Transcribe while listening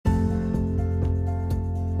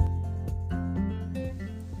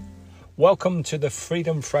Welcome to the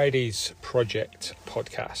Freedom Fridays Project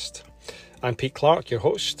podcast. I'm Pete Clark, your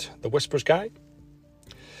host, the Whispers Guy.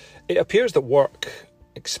 It appears that work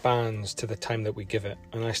expands to the time that we give it,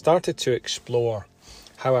 and I started to explore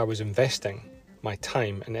how I was investing my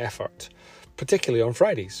time and effort, particularly on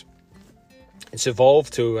Fridays. It's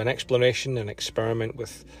evolved to an exploration and experiment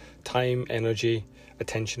with time, energy,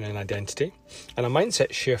 attention and identity, and a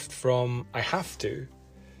mindset shift from I have to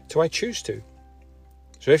I choose to.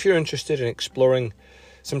 So if you're interested in exploring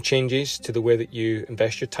some changes to the way that you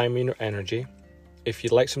invest your time and your energy, if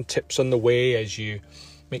you'd like some tips on the way as you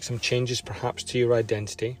make some changes perhaps to your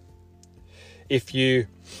identity, if you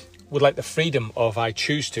would like the freedom of I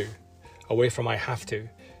choose to, away from I have to,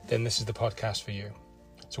 then this is the podcast for you.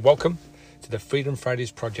 So welcome to the Freedom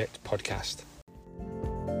Fridays Project podcast.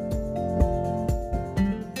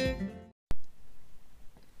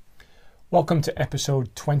 Welcome to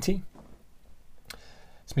episode 20.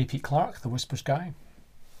 It's me, Pete Clark, the Whispers Guy.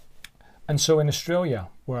 And so in Australia,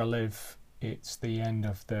 where I live, it's the end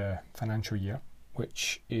of the financial year,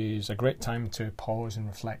 which is a great time to pause and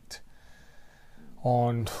reflect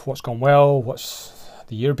on what's gone well, what's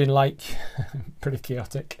the year been like, pretty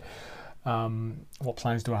chaotic, what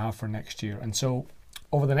plans do I have for next year. And so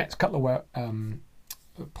over the next couple of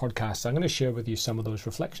podcasts, I'm going to share with you some of those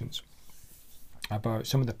reflections about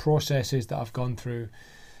some of the processes that I've gone through,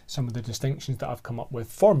 some of the distinctions that I've come up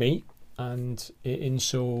with for me, and in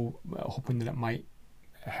so hoping that it might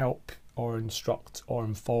help or instruct or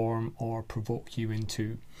inform or provoke you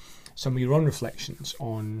into some of your own reflections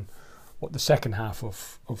on what the second half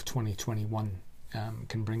of 2021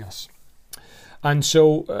 can bring us. And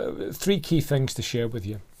so three key things to share with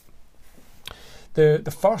you.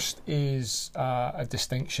 The first is a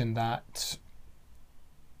distinction that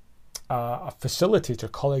a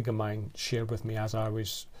facilitator colleague of mine shared with me as I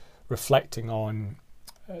was reflecting on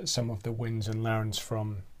some of the wins and learns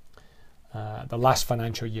from the last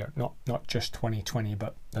financial year, not just 2020,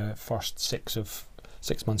 but the first 6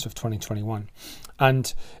 months of 2021.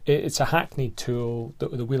 And it's a hackneyed tool,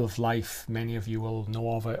 the Wheel of Life. Many of you will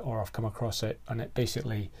know of it or have come across it, and it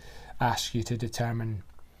basically asks you to determine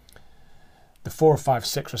the 4 or 5,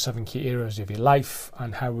 6 or 7 key areas of your life,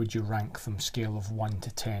 and how would you rank them, scale of 1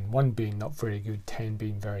 to 10, 1 being not very good, 10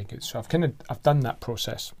 being very good. So I've done that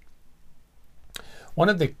process. One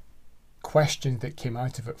of the questions that came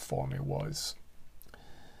out of it for me was,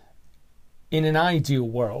 in an ideal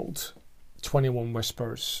world, 21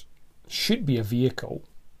 Whispers should be a vehicle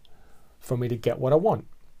for me to get what I want,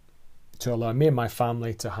 to allow me and my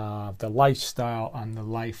family to have the lifestyle and the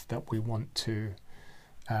life that we want to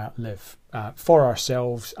live for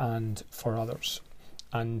ourselves and for others.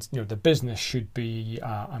 And the business should be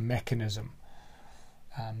a mechanism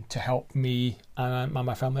to help me and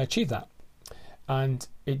my family achieve that. And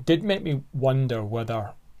it did make me wonder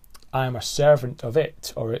whether I am a servant of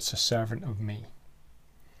it or it's a servant of me.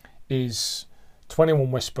 Is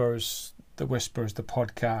 21 Whispers, the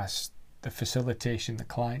podcast, the facilitation, the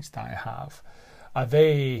clients that I have, are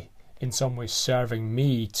they in some way serving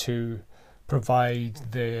me to provide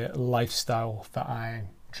the lifestyle that I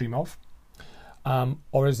dream of?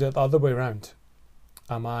 Or is it the other way around?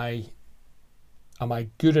 Am I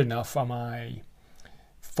good enough? Am I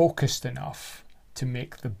focused enough to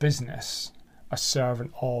make the business a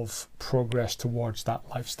servant of progress towards that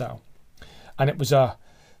lifestyle? And it was a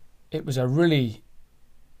really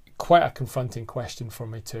quite a confronting question for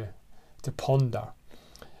me to ponder,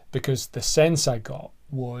 because the sense I got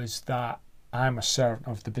was that I'm a servant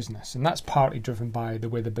of the business, and that's partly driven by the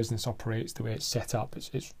way the business operates, the way it's set up.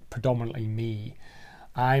 It's predominantly me.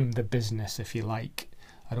 I'm the business, if you like.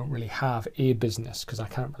 I don't really have a business because I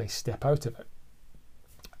can't really step out of it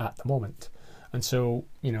at the moment. And so,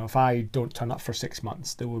 if I don't turn up for 6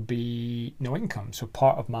 months, there will be no income. So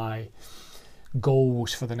part of my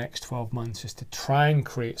goals for the next 12 months is to try and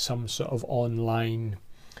create some sort of online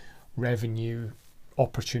revenue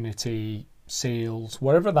opportunity, sales,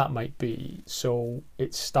 whatever that might be. So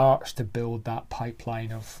it starts to build that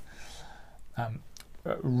pipeline of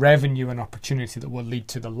revenue and opportunity that will lead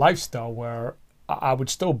to the lifestyle where I would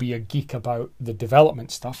still be a geek about the development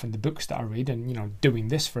stuff and the books that I read and, doing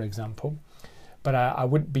this, for example. But I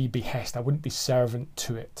wouldn't be behest, I wouldn't be servant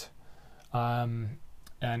to it. And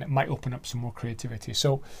it might open up some more creativity.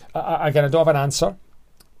 So again, I don't have an answer,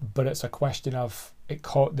 but it's a question of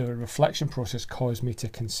the reflection process caused me to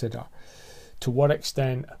consider, to what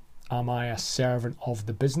extent am I a servant of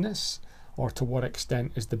the business, or to what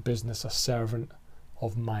extent is the business a servant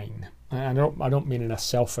of mine? And I don't mean in a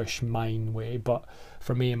selfish mine way, but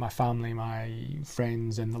for me and my family, my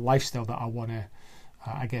friends, and the lifestyle that I want to,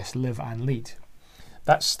 live and lead.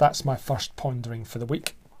 That's my first pondering for the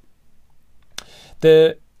week.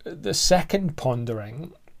 The second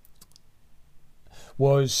pondering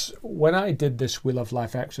was when I did this Wheel of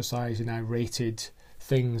Life exercise and I rated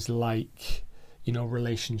things like,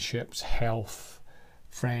 relationships, health,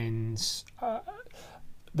 friends,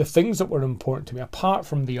 the things that were important to me, apart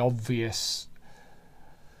from the obvious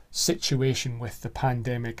situation with the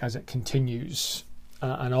pandemic as it continues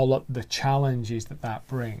and all of the challenges that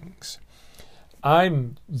brings.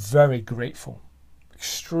 I'm very grateful,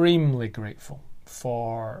 extremely grateful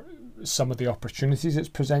for some of the opportunities it's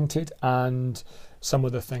presented and some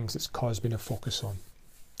of the things it's caused me to focus on.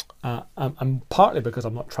 And partly because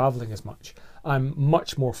I'm not travelling as much. I'm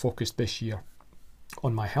much more focused this year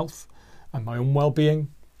on my health and my own well-being.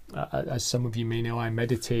 As some of you may know, I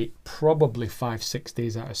meditate probably 5-6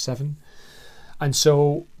 days out of 7. And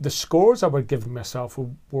so the scores I were giving myself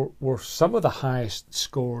were some of the highest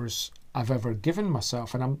scores I've ever given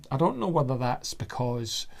myself. And I don't know whether that's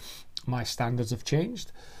because my standards have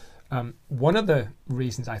changed. One of the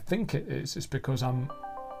reasons I think it is because I'm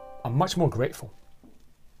much more grateful.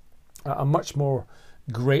 I'm much more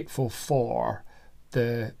grateful for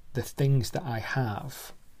the things that I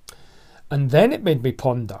have. And then it made me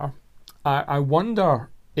ponder, I wonder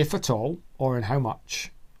if at all, or in how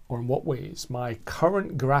much, or in what ways, my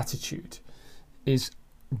current gratitude is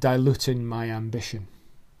diluting my ambition.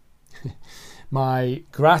 My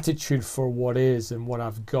gratitude for what is and what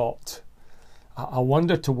I've got, I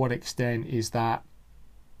wonder to what extent is that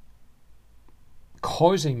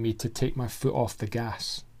causing me to take my foot off the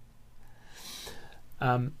gas.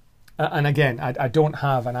 And again, I don't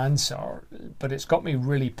have an answer, but it's got me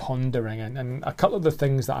really pondering. And a couple of the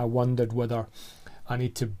things that I wondered whether I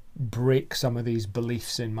need to break some of these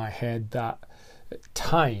beliefs in my head that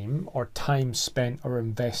time or time spent or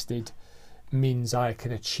invested means I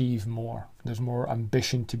can achieve more. There's more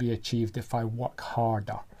ambition to be achieved if I work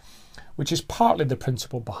harder, which is partly the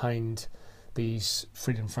principle behind these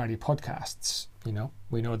Freedom Friday podcasts. We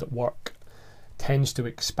know that work tends to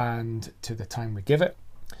expand to the time we give it.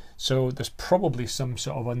 So there's probably some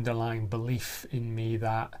sort of underlying belief in me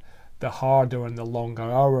that the harder and the longer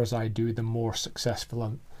hours I do, the more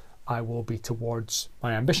successful I will be towards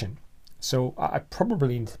my ambition. So I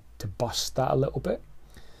probably need to bust that a little bit.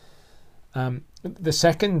 The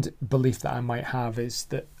second belief that I might have is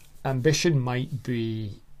that ambition might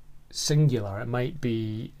be singular. It might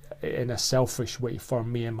be in a selfish way for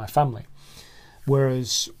me and my family.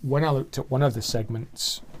 Whereas when I looked at one of the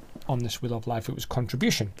segments on this Wheel of Life, it was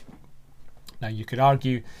contribution. Now you could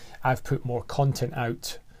argue I've put more content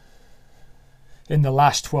out in the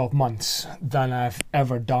last 12 months than I've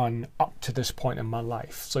ever done up to this point in my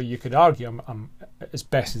life. So you could argue I'm as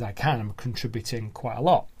best as I can, I'm contributing quite a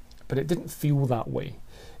lot. But it didn't feel that way.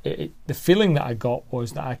 The feeling that I got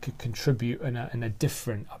was that I could contribute in a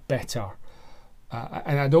different, a better,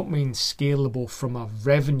 and I don't mean scalable from a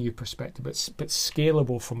revenue perspective, but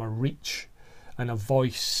scalable from a reach and a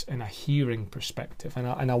voice and a hearing perspective.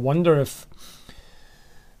 And I wonder if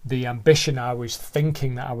the ambition I was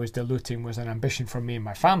thinking that I was diluting was an ambition for me and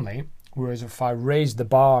my family, whereas if I raised the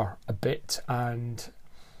bar a bit and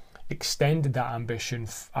extended that ambition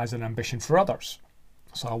as an ambition for others.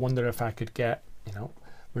 So I wonder if I could get,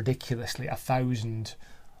 ridiculously 1,000,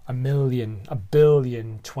 1,000,000,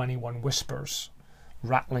 1,000,000,000 21 whispers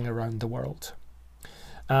rattling around the world.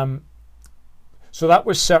 So that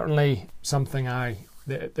was certainly something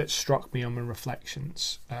that struck me on my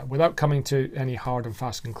reflections. Without coming to any hard and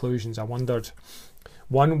fast conclusions, I wondered,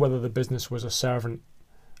 one, whether the business was a servant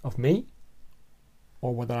of me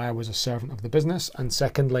or whether I was a servant of the business. And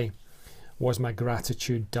secondly, was my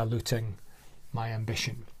gratitude diluting my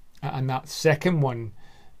ambition? And that second one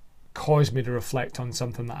caused me to reflect on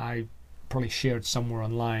something that I probably shared somewhere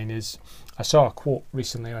online. Is I saw a quote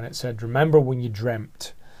recently and it said, "Remember when you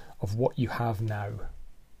dreamt of what you have now."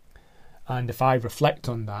 And if I reflect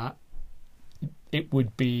on that, it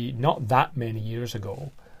would be not that many years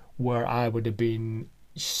ago where I would have been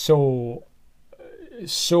so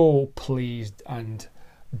pleased and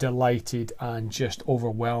delighted and just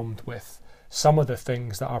overwhelmed with some of the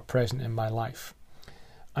things that are present in my life.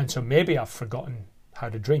 And so maybe I've forgotten how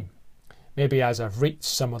to dream. Maybe as I've reached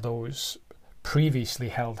some of those previously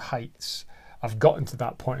held heights, I've gotten to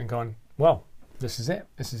that point and gone, well, this is it.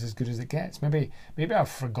 This is as good as it gets. Maybe I've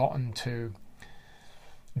forgotten to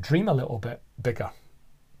dream a little bit bigger,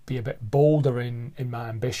 be a bit bolder in my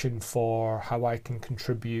ambition for how I can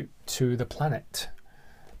contribute to the planet.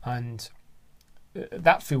 And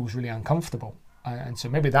that feels really uncomfortable. And so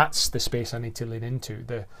maybe that's the space I need to lean into,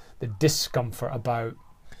 the discomfort about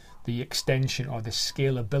the extension or the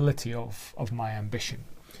scalability of my ambition.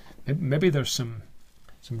 Maybe there's some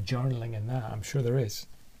journaling in that. I'm sure there is.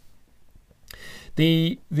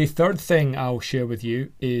 The third thing I'll share with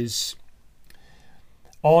you is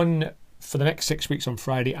for the next 6 weeks on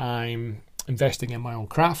Friday, I'm investing in my own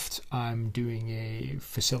craft. I'm doing a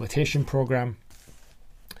facilitation program,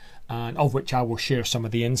 and of which I will share some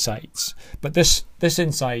of the insights. But this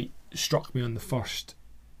insight struck me on the first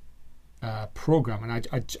program, and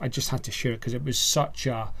I just had to share it because it was such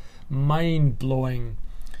a mind-blowing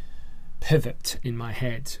pivot in my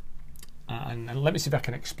head. And let me see if I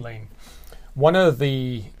can explain. One of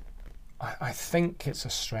the, I think it's a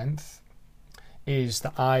strength, is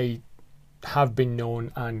that I have been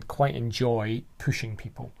known and quite enjoy pushing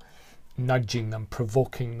people, nudging them,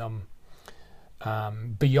 provoking them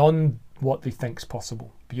beyond what they think's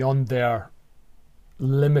possible, beyond their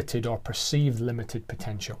limited or perceived limited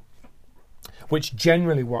potential, which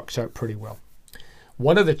generally works out pretty well.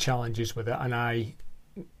 One of the challenges with it, and I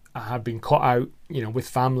have been caught out, with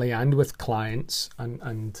family and with clients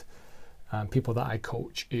and people that I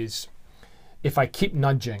coach, is if I keep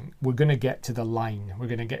nudging, we're going to get to the line. We're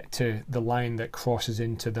going to get to the line that crosses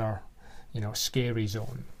into their, scary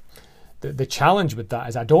zone. The challenge with that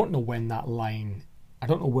is I don't know where that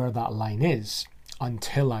line is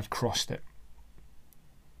until I've crossed it.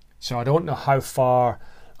 So I don't know how far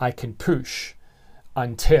I can push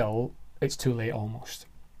until it's too late almost.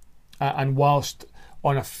 And whilst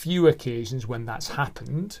on a few occasions when that's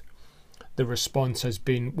happened, the response has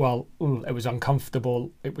been, well, it was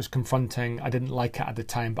uncomfortable, it was confronting, I didn't like it at the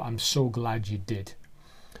time, but I'm so glad you did.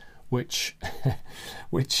 Which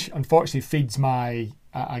unfortunately feeds my,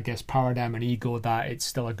 paradigm and ego that it's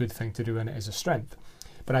still a good thing to do and it is a strength.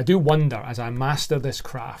 But I do wonder, as I master this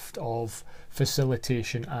craft of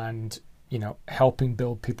facilitation and, helping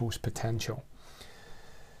build people's potential,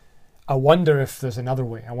 I wonder if there's another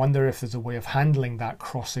way. I wonder if there's a way of handling that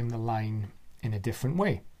crossing the line in a different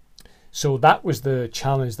way. So that was the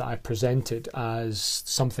challenge that I presented as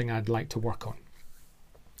something I'd like to work on.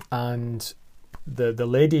 And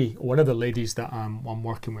one of the ladies that I'm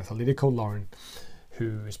working with, a lady called Lauren,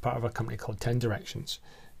 who is part of a company called 10 Directions,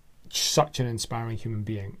 such an inspiring human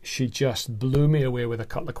being. She just blew me away with a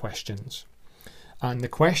couple of questions. And the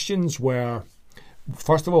questions were,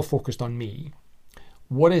 first of all, focused on me.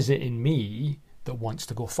 What is it in me that wants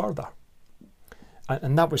to go further?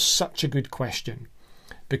 And that was such a good question,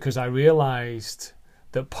 because I realised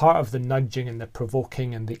that part of the nudging and the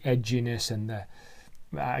provoking and the edginess and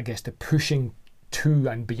the pushing to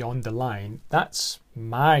and beyond the line, that's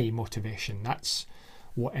my motivation. That's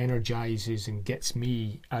what energises and gets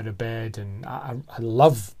me out of bed, and I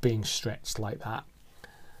love being stretched like that.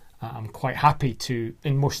 I'm quite happy to,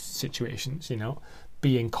 in most situations,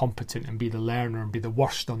 be incompetent and be the learner and be the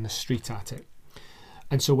worst on the street at it.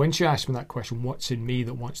 And so when she asked me that question, what's in me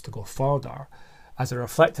that wants to go further, as I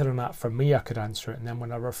reflected on that for me, I could answer it. And then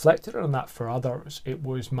when I reflected on that for others, it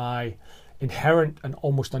was my inherent and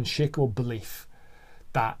almost unshakable belief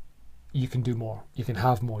that you can do more, you can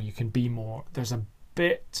have more, you can be more. There's a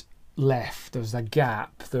bit left, there's a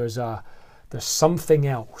gap, there's something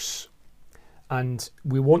else. And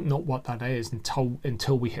we won't know what that is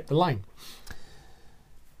until we hit the line.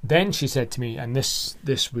 Then she said to me, and this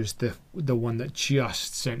was the one that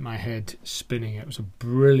just sent my head spinning. It was a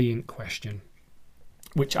brilliant question,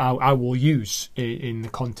 which I will use in the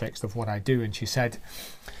context of what I do. And she said,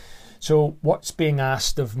 so what's being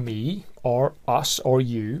asked of me or us or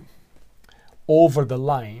you over the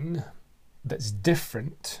line that's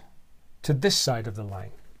different to this side of the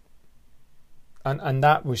line? And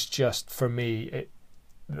that was just, for me,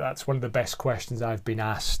 that's one of the best questions I've been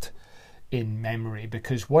asked in memory,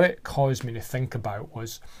 because what it caused me to think about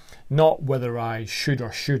was not whether I should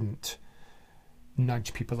or shouldn't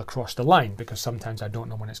nudge people across the line, because sometimes I don't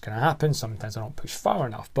know when it's going to happen, sometimes I don't push far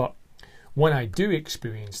enough. But when I do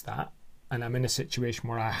experience that, and I'm in a situation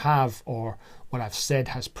where I have, or what I've said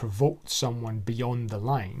has provoked someone beyond the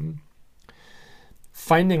line,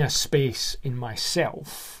 finding a space in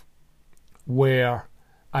myself where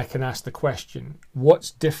I can ask the question,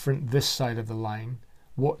 what's different this side of the line?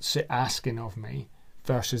 What's it asking of me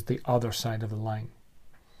versus the other side of the line?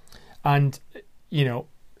 And,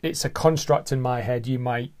 it's a construct in my head. You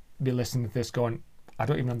might be listening to this going, I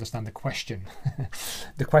don't even understand the question.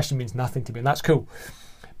 The question means nothing to me, and that's cool.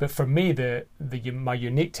 But for me, my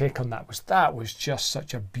unique take on that was just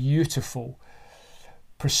such a beautiful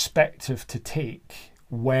perspective to take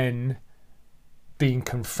when being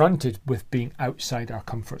confronted with being outside our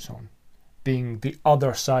comfort zone, being the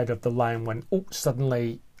other side of the line when,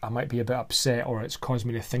 suddenly I might be a bit upset, or it's caused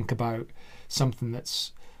me to think about something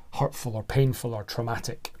that's hurtful or painful or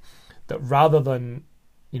traumatic, that rather than,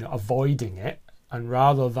 avoiding it, and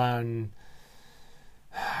rather than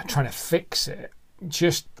trying to fix it,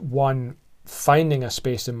 just finding a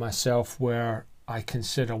space in myself where I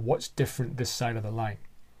consider what's different this side of the line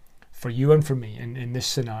for you and for me in this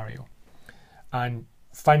scenario. And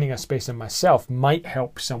finding a space in myself might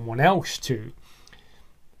help someone else to,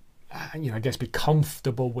 I guess, be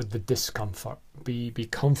comfortable with the discomfort, be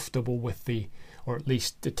comfortable with or at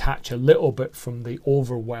least detach a little bit from the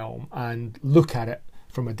overwhelm and look at it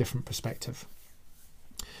from a different perspective.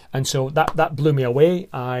 And so that blew me away.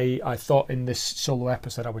 I thought in this solo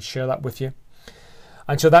episode I would share that with you.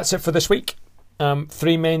 And so that's it for this week.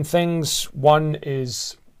 3 main things. One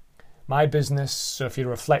is my business. So if you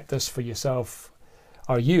reflect this for yourself,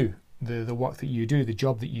 are you, the work that you do, the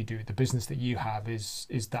job that you do, the business that you have, is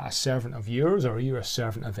that a servant of yours, or are you a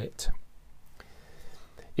servant of it?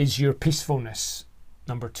 Is your peacefulness,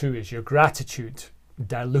 number 2, is your gratitude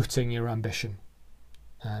diluting your ambition?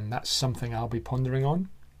 And that's something I'll be pondering on.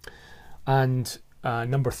 And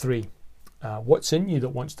number 3, what's in you that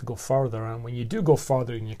wants to go further? And when you do go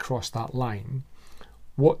further and you cross that line,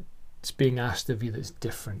 what's being asked of you that's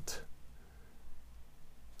different?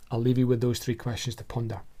 I'll leave you with those 3 questions to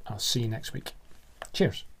ponder. I'll see you next week.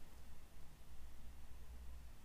 Cheers.